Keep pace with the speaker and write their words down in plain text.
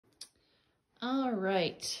All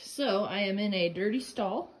right, so I am in a dirty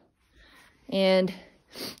stall, and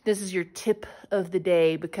this is your tip of the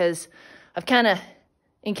day because I've kind of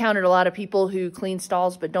encountered a lot of people who clean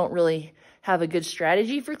stalls but don't really have a good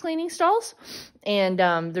strategy for cleaning stalls. And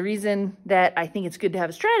the reason that I think it's good to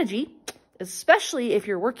have a strategy, especially if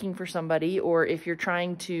you're working for somebody or if you're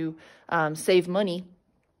trying to save money,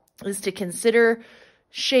 is to consider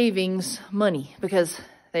shavings money, because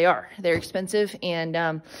they're expensive.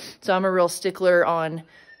 And so I'm a real stickler on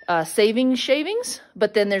saving shavings,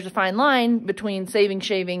 but then there's a fine line between saving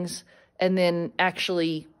shavings and then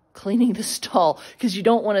actually cleaning the stall, because you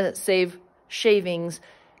don't want to save shavings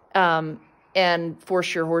and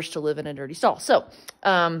force your horse to live in a dirty stall. So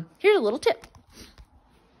here's a little tip.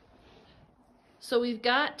 So we've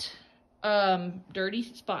got dirty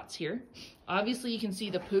spots here. Obviously you can see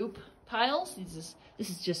the poop piles. This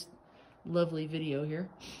is just lovely video here.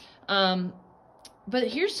 But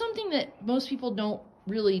here's something that most people don't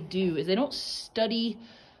really do, is they don't study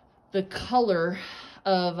the color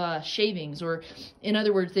of shavings, or in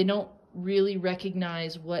other words, they don't really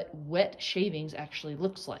recognize what wet shavings actually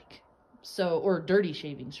looks like. So, or dirty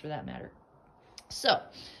shavings for that matter. So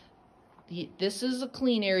this is a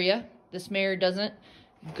clean area. This mare doesn't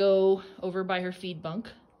go over by her feed bunk.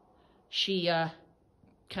 She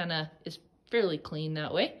kind of is fairly clean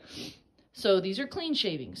that way. So these are clean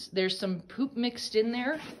shavings. There's some poop mixed in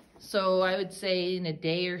there. So I would say in a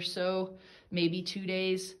day or so, maybe 2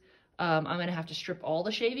 days, I'm going to have to strip all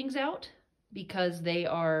the shavings out, because they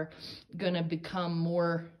are going to become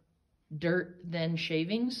more dirt than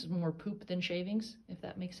shavings, more poop than shavings, if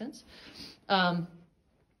that makes sense. And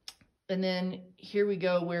then here we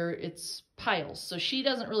go where it's piles. So she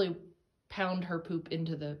doesn't really pound her poop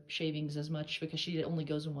into the shavings as much, because she only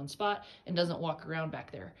goes in one spot and doesn't walk around back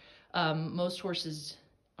there. Most horses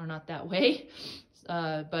are not that way,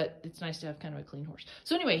 but it's nice to have kind of a clean horse.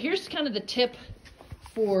 So anyway, here's kind of the tip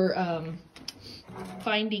for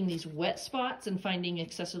finding these wet spots and finding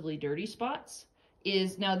excessively dirty spots.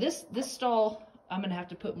 Is now this stall, I'm gonna have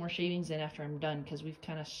to put more shavings in after I'm done, because we've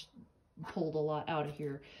kind of pulled a lot out of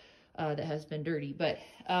here that has been dirty. But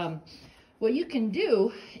what you can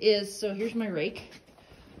do is, so here's my rake.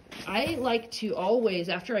 I like to always,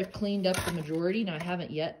 after I've cleaned up the majority, now I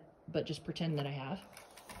haven't yet, but just pretend that I have.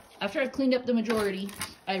 After I've cleaned up the majority,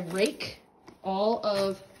 I rake all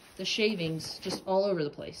of the shavings just all over the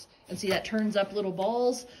place. And see, that turns up little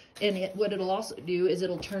balls, and what it'll also do is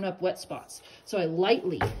it'll turn up wet spots. So I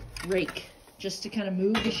lightly rake just to kind of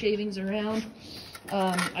move the shavings around.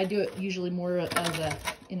 I do it usually more as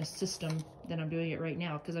in a system than I'm doing it right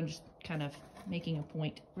now, because I'm just kind of making a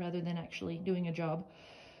point rather than actually doing a job.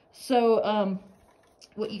 So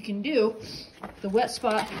what you can do, the wet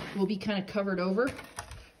spot will be kind of covered over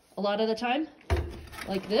a lot of the time,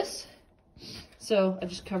 like this. So I've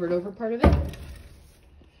just covered over part of it.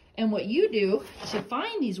 And what you do to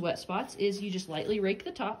find these wet spots is you just lightly rake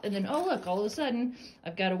the top, and then, oh look, all of a sudden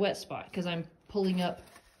I've got a wet spot, because I'm pulling up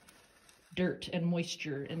dirt and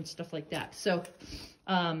moisture and stuff like that. So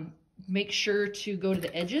make sure to go to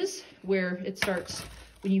the edges where it starts,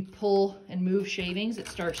 when you pull and move shavings, it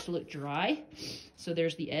starts to look dry. So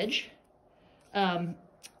there's the edge. And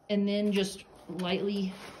then just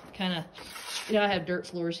lightly kind of, I have dirt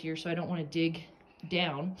floors here, so I don't want to dig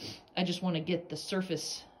down. I just want to get the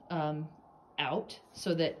surface out,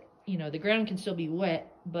 so that, the ground can still be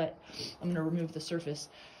wet, but I'm going to remove the surface.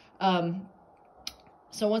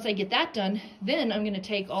 So once I get that done, then I'm going to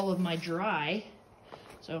take all of my dry,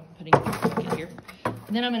 so I'm putting it here,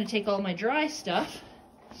 and then I'm going to take all my dry stuff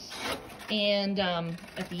and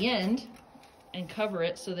at the end, and cover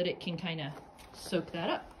it so that it can kind of soak that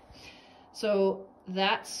up. So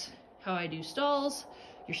that's how I do stalls.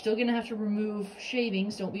 You're still going to have to remove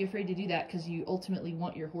shavings. Don't be afraid to do that, because you ultimately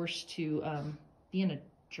want your horse to be in a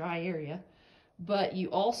dry area. But you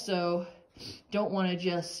also don't want to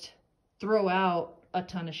just throw out a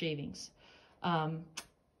ton of shavings.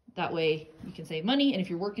 That way you can save money, and if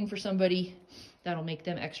you're working for somebody, that'll make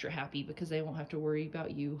them extra happy, because they won't have to worry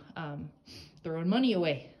about you throwing money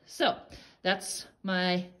away. So that's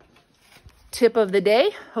my tip of the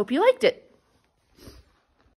day. Hope you liked it.